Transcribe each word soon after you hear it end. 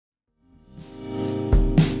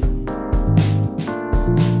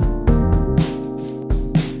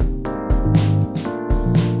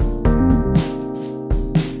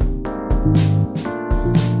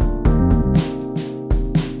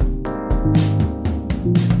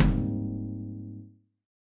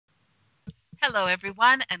Hello,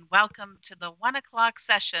 everyone, and welcome to the 1 o'clock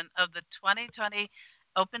session of the 2020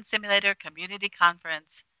 Open Simulator Community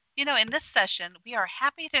Conference. In this session, we are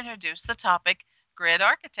happy to introduce the topic Grid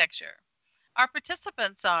Architecture. Our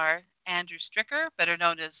participants are Andrew Stricker, better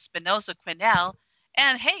known as Spinoza Quinnell,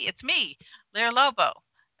 and hey, it's me, Lear Lobo.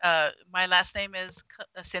 My last name is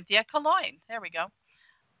Cynthia Colongne. There we go.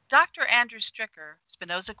 Dr. Andrew Stricker,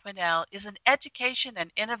 Spinoza Quinnell, is an education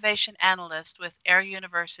and innovation analyst with Air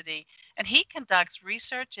University, and he conducts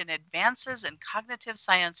research in advances in cognitive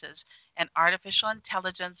sciences and artificial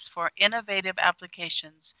intelligence for innovative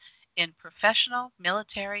applications in professional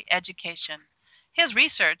military education. His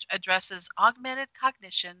research addresses augmented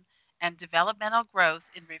cognition and developmental growth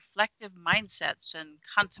in reflective mindsets and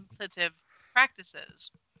contemplative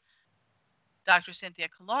practices. Dr. Cynthia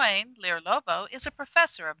Colongne, Lear Lobo, is a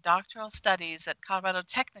professor of doctoral studies at Colorado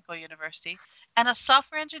Technical University and a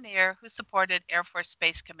software engineer who supported Air Force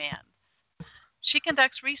Space Command. She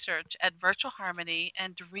conducts research at Virtual Harmony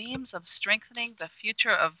and dreams of strengthening the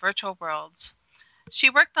future of virtual worlds.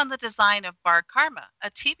 She worked on the design of Bar Karma,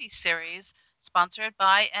 a TV series sponsored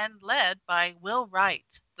by and led by Will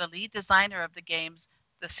Wright, the lead designer of the games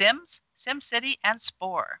The Sims, SimCity, and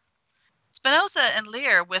Spore. Spinoza and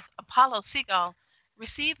Lear with Apollo Seagull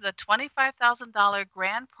received the $25,000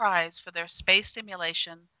 grand prize for their space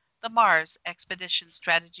simulation, the Mars Expedition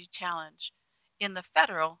Strategy Challenge, in the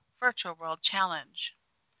Federal Virtual World Challenge.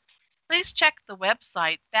 Please check the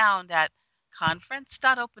website found at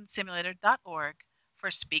conference.opensimulator.org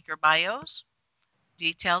for speaker bios,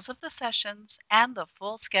 details of the sessions, and the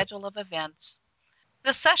full schedule of events.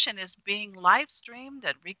 The session is being live streamed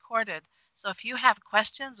and recorded, so if you have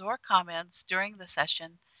questions or comments during the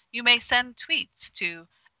session, you may send tweets to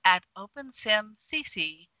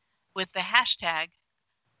 @OpenSimCC with the hashtag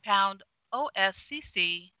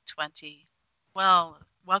 #OSCC20. Well,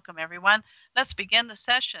 welcome everyone. Let's begin the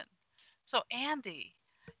session. So Andy,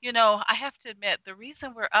 I have to admit, the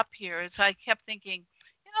reason we're up here is I kept thinking,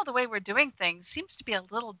 the way we're doing things seems to be a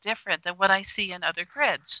little different than what I see in other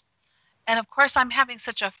grids. And of course, I'm having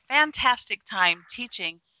such a fantastic time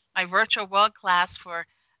teaching my virtual world class for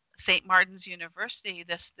St. Martin's University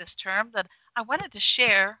this term that I wanted to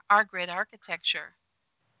share our grid architecture.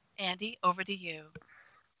 Andy, over to you.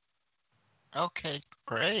 Okay,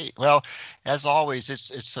 great. Well, as always,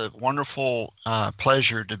 it's a wonderful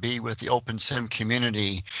pleasure to be with the OpenSim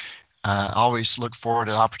community. Always look forward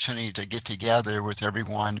to the opportunity to get together with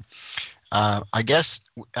everyone. I guess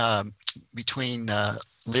between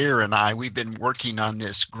Lear and I, we've been working on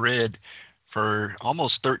this grid for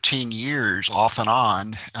almost 13 years, off and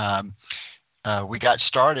on. We got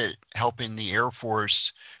started helping the Air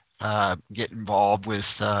Force get involved with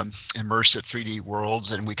immersive 3D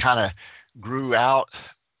worlds, and we kind of grew out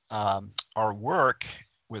our work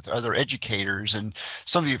with other educators. And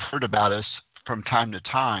some of you have heard about us from time to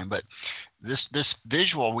time, but this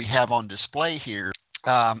visual we have on display here,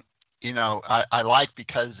 I like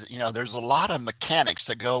because, there's a lot of mechanics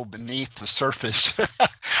that go beneath the surface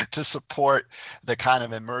to support the kind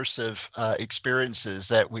of immersive experiences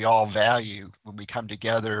that we all value when we come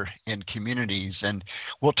together in communities. And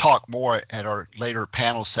we'll talk more at our later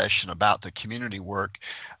panel session about the community work.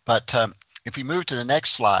 But if we move to the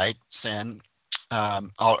next slide, Sin,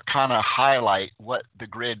 I'll kind of highlight what the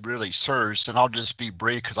grid really serves, and I'll just be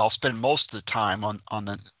brief because I'll spend most of the time on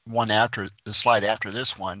the slide after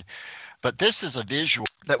this one. But this is a visual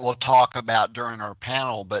that we'll talk about during our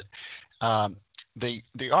panel. But the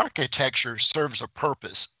architecture serves a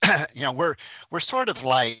purpose. We're sort of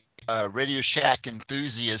like Radio Shack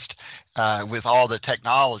enthusiast with all the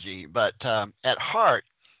technology, but at heart,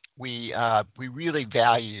 we really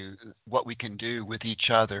value what we can do with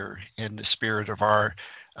each other in the spirit of our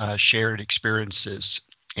shared experiences.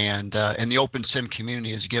 And the OpenSim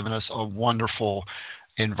community has given us a wonderful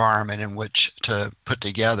environment in which to put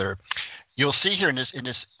together. You'll see here in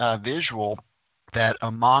this visual that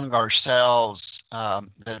among ourselves that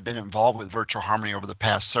have been involved with Virtual Harmony over the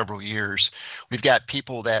past several years, we've got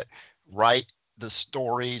people that write the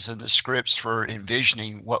stories and the scripts for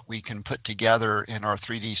envisioning what we can put together in our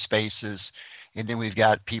 3D spaces. And then we've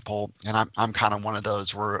got people, and I'm kind of one of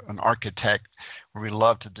those, we're an architect where we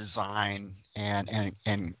love to design and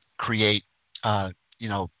create,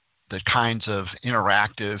 the kinds of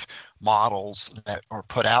interactive models that are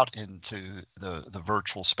put out into the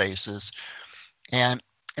virtual spaces. And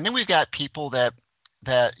then we've got people that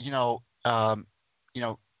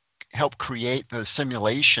help create the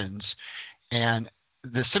simulations. And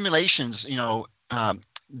the simulations,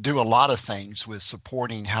 do a lot of things with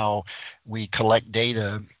supporting how we collect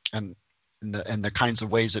data and the kinds of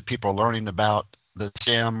ways that people are learning about the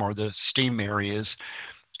STEM or the STEAM areas.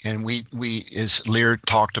 And we as Lear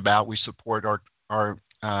talked about, we support our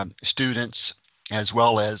students as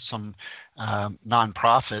well as some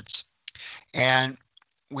nonprofits. And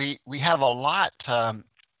we have a lot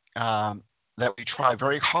that we try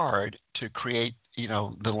very hard to create,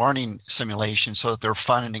 the learning simulations so that they're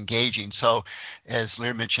fun and engaging. So as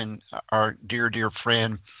Lear mentioned, our dear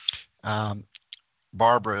friend, um,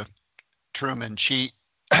 Barbara Truman, she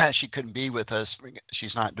couldn't be with us.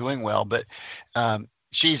 She's not doing well, but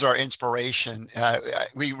she's our inspiration.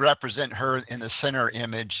 We represent her in the center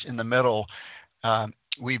image in the middle.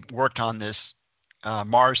 We've worked on this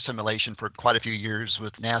Mars simulation for quite a few years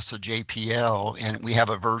with NASA JPL, and we have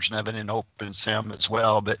a version of it in OpenSim as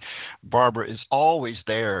well. But Barbara is always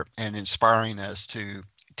there and inspiring us to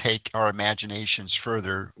take our imaginations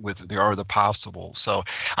further with the art of the possible. So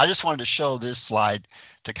I just wanted to show this slide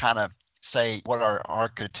to kind of say what our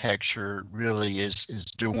architecture really is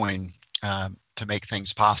doing to make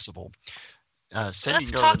things possible. Cindy, Let's you can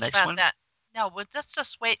go to talk the next about one. that. No, let's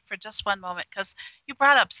just wait for just one moment because you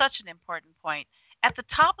brought up such an important point. At the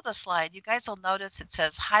top of the slide, you guys will notice it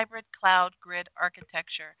says hybrid cloud grid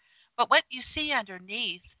architecture. But what you see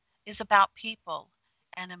underneath is about people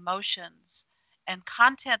and emotions and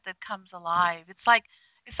content that comes alive. It's like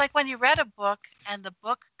when you read a book and the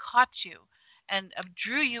book caught you and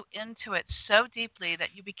drew you into it so deeply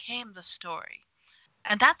that you became the story.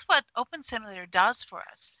 And that's what Open Simulator does for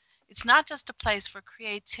us. It's not just a place for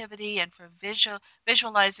creativity and for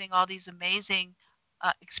visualizing all these amazing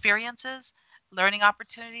experiences, learning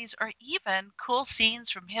opportunities, or even cool scenes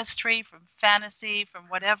from history, from fantasy, from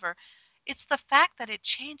whatever. It's the fact that it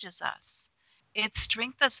changes us. It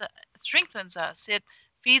strengthens us. It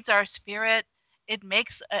feeds our spirit. It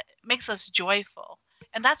makes us joyful.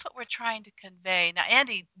 And that's what we're trying to convey. Now,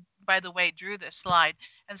 Andy, by the way, drew this slide.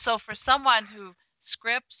 And so for someone who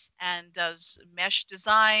scripts and does mesh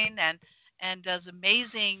design and does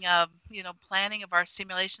amazing planning of our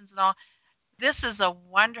simulations and all, this is a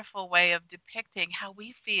wonderful way of depicting how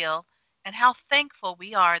we feel and how thankful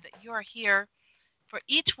we are that you are here. For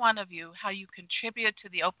each one of you, how you contribute to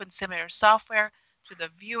the Open Simulator software, to the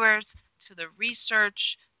viewers, to the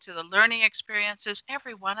research, to the learning experiences,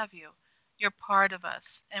 every one of you, you're part of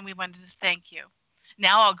us, and we wanted to thank you.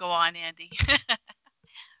 Now I'll go on, Andy.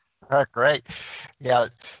 Great. Yeah,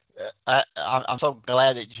 I'm so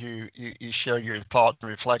glad that you share your thoughts and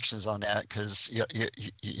reflections on that, because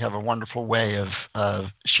you have a wonderful way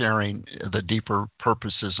of sharing the deeper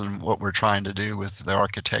purposes and what we're trying to do with the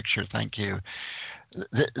architecture. Thank you.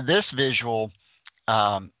 This visual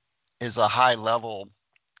is a high level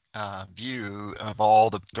view of all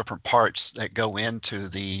the different parts that go into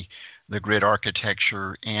the grid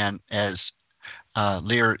architecture, and as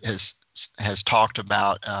Lear has talked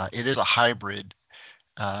about, it is a hybrid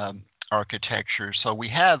architecture. So we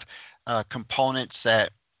have components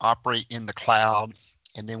that operate in the cloud,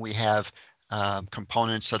 and then we have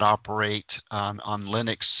components that operate on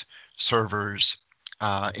Linux servers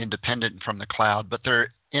independent from the cloud, but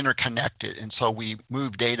they're interconnected. And so we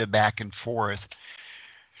move data back and forth.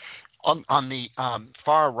 On the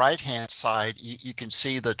far right-hand side, you can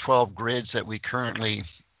see the 12 grids that we currently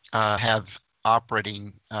have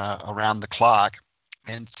operating around the clock.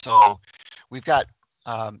 And so we've got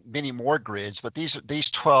many more grids, but these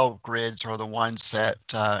 12 grids are the ones that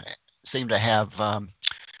seem to have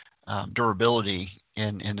durability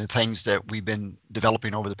in the things that we've been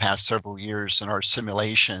developing over the past several years in our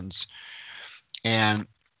simulations. And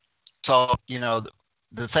so,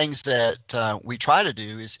 the things that we try to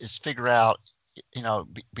do is figure out,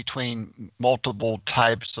 between multiple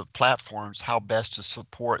types of platforms, how best to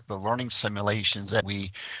support the learning simulations that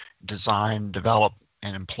we design, develop,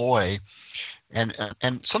 and employ. And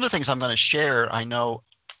some of the things I'm going to share, I know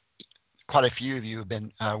quite a few of you have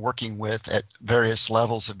been working with at various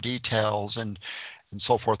levels of details and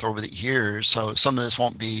so forth over the years. So some of this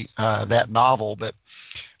won't be that novel, but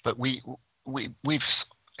we've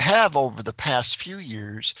have over the past few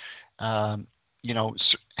years,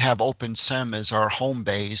 have OpenSim as our home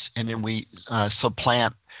base, and then we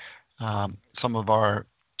supplant some of our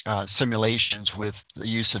simulations with the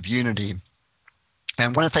use of Unity.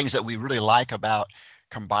 And one of the things that we really like about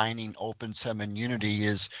combining OpenSim and Unity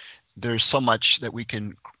is there's so much that we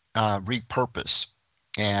can repurpose,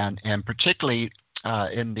 and particularly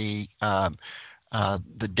in the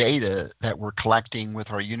data that we're collecting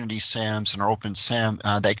with our Unity Sims and our OpenSim,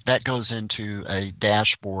 that goes into a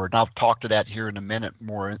dashboard. And I'll talk to that here in a minute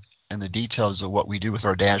more in the details of what we do with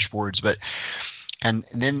our dashboards. But and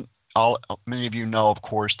then many of you know, of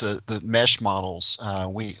course, the mesh models.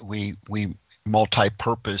 We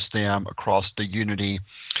multi-purpose them across the Unity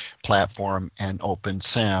platform and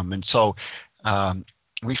OpenSim. And so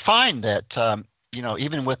we find that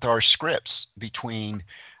even with our scripts between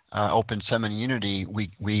OpenSim and Unity,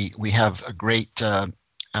 we have a great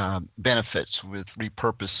benefits with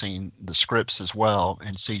repurposing the scripts as well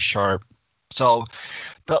in C#. So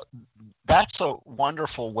that's a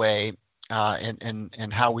wonderful way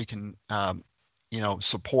in how we can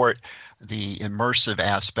support the immersive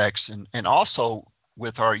aspects, and also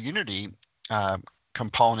with our Unity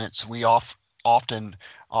components, we often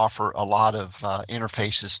offer a lot of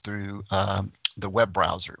interfaces through the web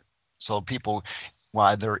browser. So people,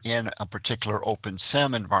 while they're in a particular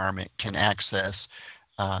OpenSim environment, can access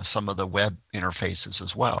some of the web interfaces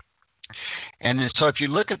as well. And so if you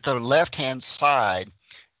look at the left-hand side,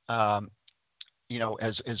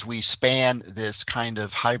 as we span this kind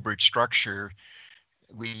of hybrid structure,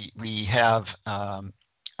 we have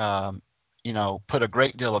put a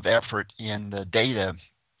great deal of effort in the data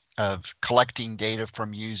of collecting data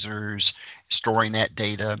from users, storing that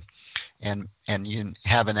data, and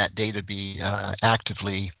having that data be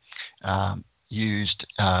actively used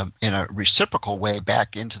in a reciprocal way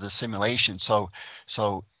back into the simulation. So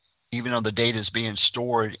even though the data is being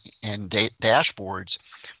stored in dashboards,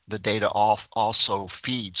 the data also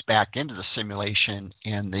feeds back into the simulation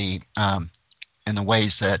in the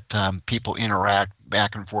ways that people interact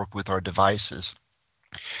back and forth with our devices.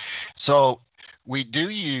 So we do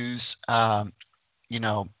use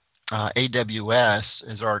AWS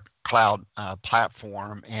as our cloud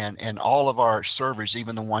platform, and all of our servers,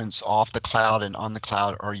 even the ones off the cloud and on the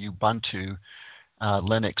cloud, are Ubuntu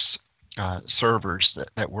Linux servers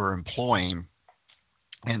that we're employing.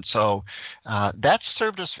 And so that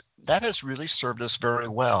has really served us very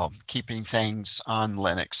well, keeping things on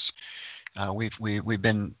Linux. We've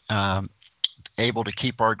been able to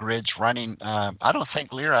keep our grids running. I don't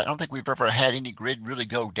think we've ever had any grid really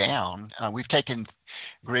go down. We've taken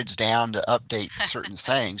grids down to update certain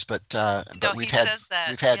things, but we've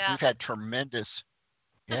had tremendous.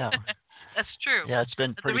 Yeah. That's true. Yeah, it's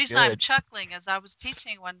been pretty The reason good. I'm chuckling is I was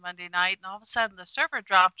teaching one Monday night, and all of a sudden the server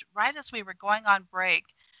dropped right as we were going on break.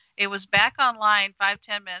 It was back online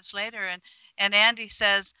 5-10 minutes later, and Andy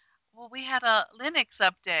says, "Well, we had a Linux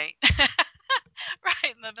update."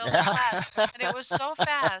 Right in the middle of class, and it was so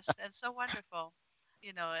fast and so wonderful.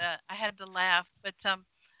 I had to laugh, but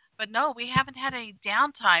no, we haven't had any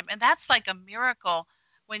downtime, and that's like a miracle.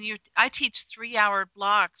 I teach 3-hour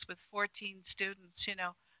blocks with 14 students,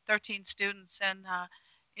 13 students, and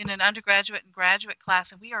in an undergraduate and graduate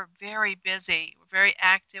class, and we are very busy. We're very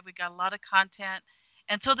active. We got a lot of content,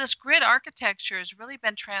 and so this grid architecture has really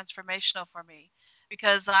been transformational for me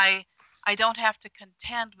because I don't have to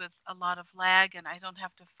contend with a lot of lag, and I don't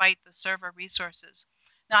have to fight the server resources.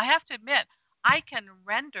 Now, I have to admit, I can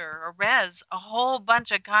render or res a whole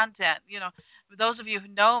bunch of content. Those of you who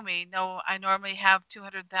know me know I normally have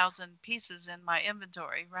 200,000 pieces in my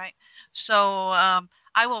inventory, right? So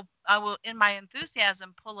I will, in my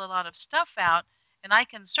enthusiasm, pull a lot of stuff out, and I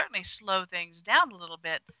can certainly slow things down a little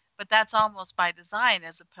bit, but that's almost by design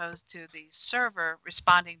as opposed to the server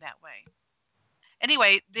responding that way.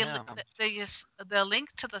 Anyway, the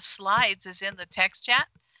link to the slides is in the text chat.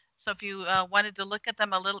 So if you wanted to look at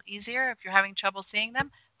them a little easier, if you're having trouble seeing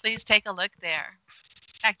them, please take a look there.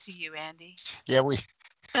 Back to you, Andy. Yeah, we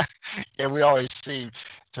always seem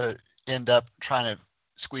to end up trying to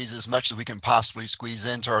squeeze as much as we can possibly squeeze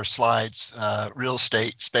into our slides, real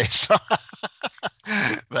estate space.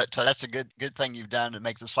 But that's a good thing you've done to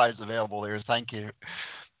make the slides available there. Thank you.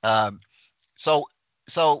 So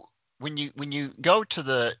when you go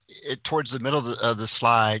to towards the middle of the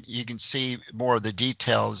slide, you can see more of the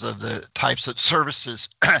details of the types of services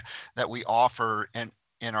that we offer in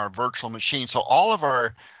our virtual machine. So all of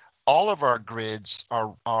our grids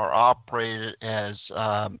are operated as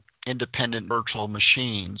independent virtual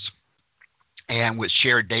machines and with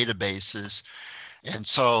shared databases. And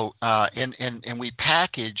so and we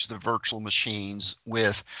package the virtual machines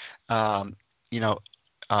with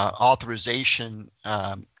authorization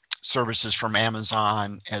services from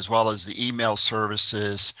Amazon, as well as the email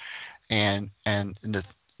services and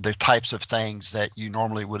the types of things that you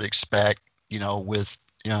normally would expect, with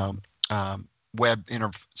web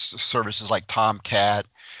services like Tomcat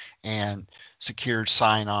and secured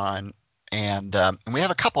sign-on. And we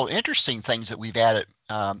have a couple of interesting things that we've added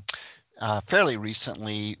fairly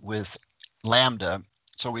recently with Lambda.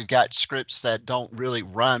 So we've got scripts that don't really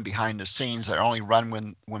run behind the scenes, that only run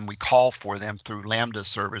when we call for them through Lambda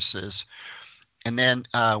services. And then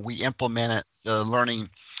we implemented the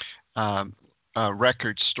learning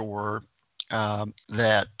record store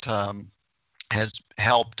that has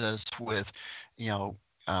helped us with,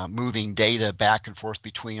 moving data back and forth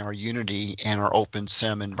between our Unity and our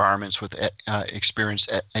OpenSim environments with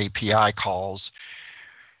experienced API calls.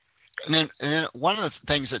 And then one of the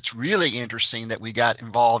things that's really interesting that we got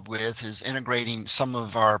involved with is integrating some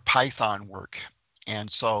of our Python work. And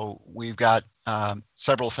so we've got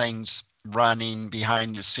several things running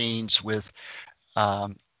behind the scenes with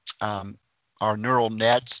um, our neural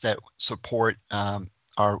nets that support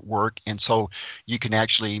our work. And so you can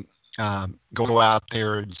actually go out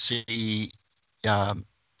there and see,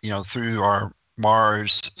 through our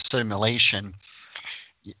Mars simulation,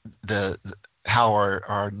 the how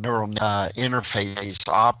our neural interface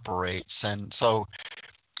operates. And so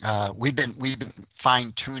we've been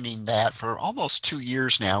fine tuning that for almost 2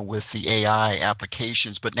 years now with the AI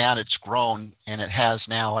applications, but now it's grown and it has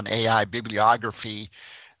now an AI bibliography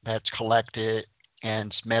that's collected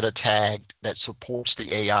and it's meta tagged that supports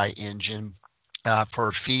the AI engine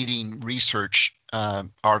for feeding research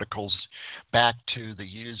articles back to the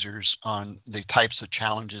users on the types of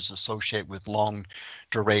challenges associated with long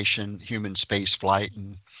duration human space flight.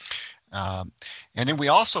 And then we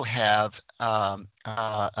also have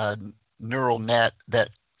a neural net that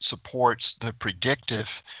supports the predictive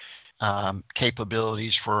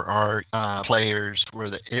capabilities for our players,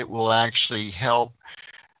 where it will actually help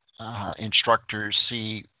instructors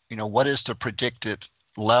see, what is the predicted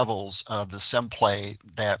levels of the sim play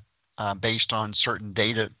that based on certain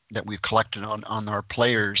data that we've collected on our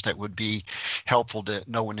players that would be helpful to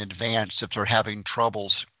know in advance if they're having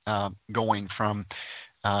troubles going from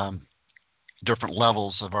different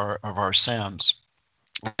levels of our sims.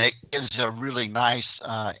 It gives a really nice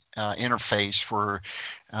interface for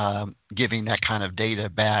giving that kind of data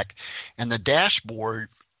back. And the dashboard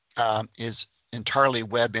is entirely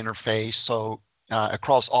web interface. So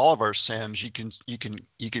across all of our sims, you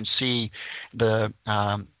can see the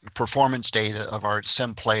performance data of our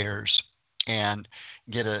sim players and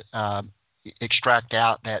get extract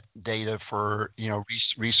out that data for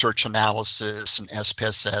research analysis and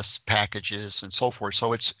SPSS packages and so forth.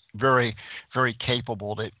 So it's very, very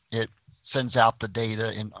capable. That it sends out the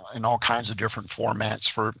data in all kinds of different formats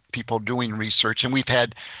for people doing research. And we've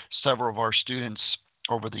had several of our students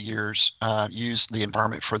over the years use the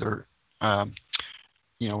environment for their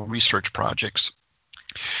research projects.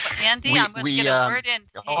 Well, Andy, I'm going to get a word in.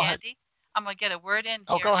 Hey, Andy, I'm going to get a word in here.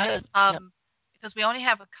 Oh, go ahead. Because we only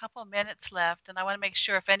have a couple minutes left, and I want to make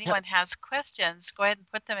sure if anyone has questions, go ahead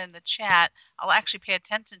and put them in the chat. I'll actually pay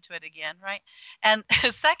attention to it again, right? And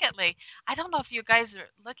secondly, I don't know if you guys are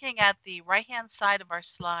looking at the right-hand side of our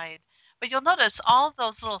slide, but you'll notice all of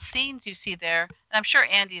those little scenes you see there, and I'm sure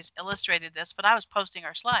Andy has illustrated this, but I was posting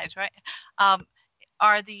our slides, right?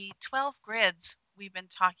 Are the 12 grids we've been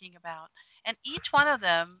talking about. And each one of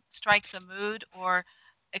them strikes a mood or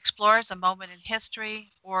explores a moment in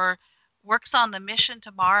history or works on the mission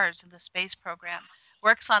to Mars in the space program,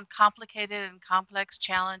 works on complicated and complex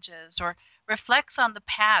challenges, or reflects on the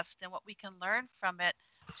past and what we can learn from it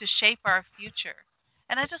to shape our future.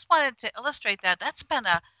 And I just wanted to illustrate that. That's been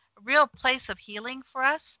a real place of healing for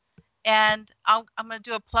us. And I'm going to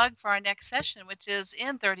do a plug for our next session, which is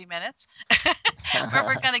in 30 minutes, where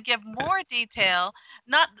we're going to give more detail,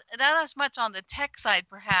 not as much on the tech side,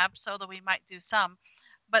 perhaps, although we might do some,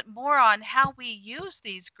 but more on how we use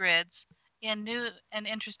these grids in new and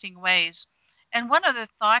interesting ways. And one other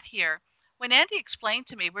thought here, when Andy explained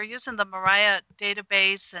to me, we're using the Mariah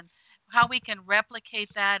database and how we can replicate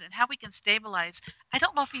that and how we can stabilize. I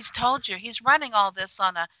don't know if he's told you, he's running all this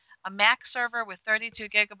on a Mac server with 32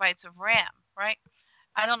 gigabytes of RAM, right?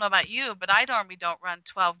 I don't know about you, but I normally don't run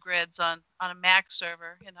 12 grids on a Mac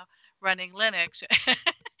server, running Linux.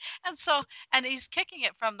 And he's kicking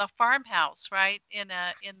it from the farmhouse, right, in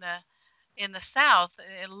the south,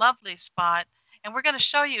 a lovely spot. And we're going to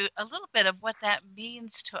show you a little bit of what that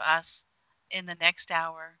means to us in the next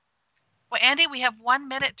hour. Well, Andy, we have 1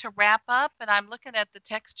 minute to wrap up, and I'm looking at the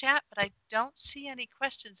text chat, but I don't see any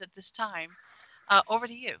questions at this time. Over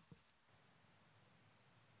to you.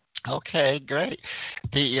 Okay, great.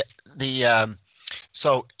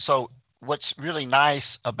 So what's really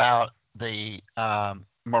nice about the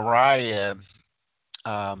Mariah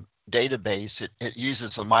database, it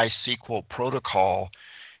uses a MySQL protocol,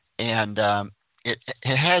 and it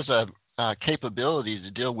has a capability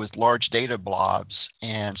to deal with large data blobs,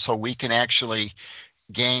 and so we can actually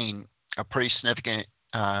gain a pretty significant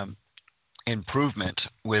improvement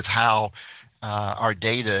with how our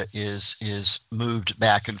data is moved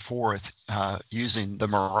back and forth using the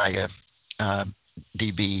Mariah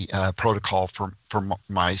DB protocol for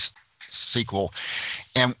MySQL.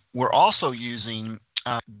 And we're also using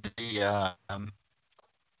the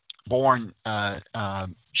born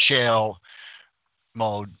shell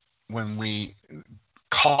mode when we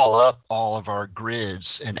call up all of our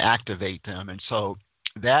grids and activate them. And so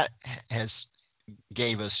that has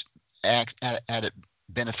gave us added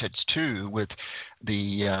benefits too with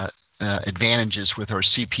the advantages with our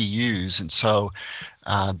CPUs. And so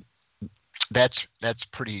uh, that's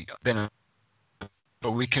pretty beneficial.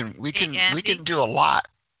 But Hey, we Andy. can do a lot.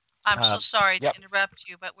 I'm so sorry to Yep. interrupt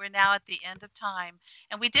you, but we're now at the end of time.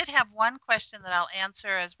 And we did have one question that I'll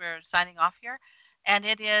answer as we're signing off here. And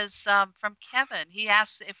it is from Kevin. He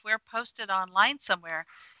asks if we're posted online somewhere.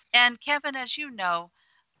 And Kevin, as you know,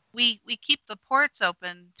 we keep the ports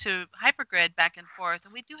open to hypergrid back and forth,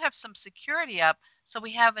 and we do have some security up, so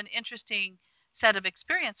we have an interesting set of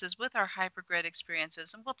experiences with our hypergrid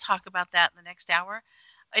experiences, and we'll talk about that in the next hour.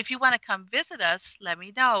 If you want to come visit us, let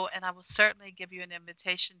me know, and I will certainly give you an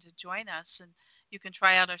invitation to join us, and you can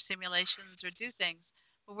try out our simulations or do things.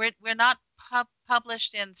 But we're not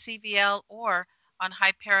published in CVL or on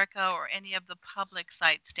Hyperica or any of the public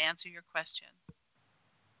sites to answer your question.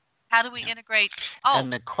 How do we integrate? Oh,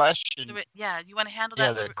 And the question, yeah, you want to handle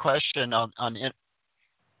yeah, that? the question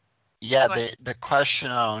yeah, Go ahead. the question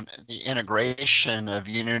on the integration of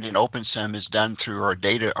Unity and OpenSim is done through our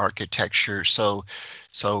data architecture.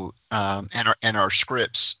 And our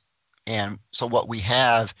scripts, and so what we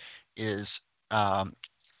have is a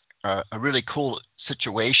really cool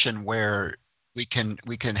situation where we can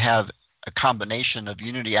have a combination of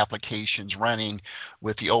Unity applications running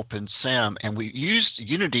with the OpenSim, and we use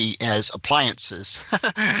Unity as appliances.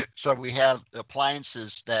 So we have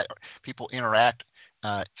appliances that people interact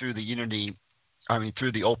through the Unity. I mean,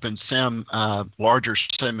 through the OpenSim larger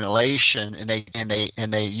simulation,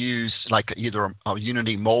 and they use like either a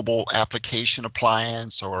Unity mobile application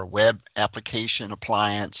appliance or a web application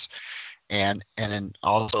appliance, and then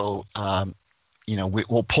also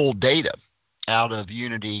we'll pull data out of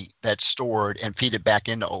Unity that's stored and feed it back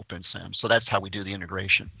into OpenSim. So that's how we do the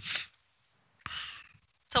integration.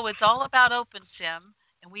 So it's all about OpenSim,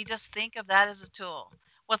 and we just think of that as a tool.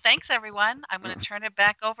 Well, thanks everyone. I'm going to turn it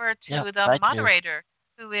back over Yeah, to the thank you. moderator,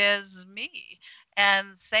 who is me,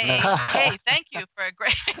 and say, hey, thank you for a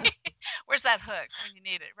great. Where's that hook when you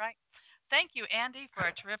need it, right? Thank you, Andy, for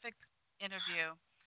a terrific interview.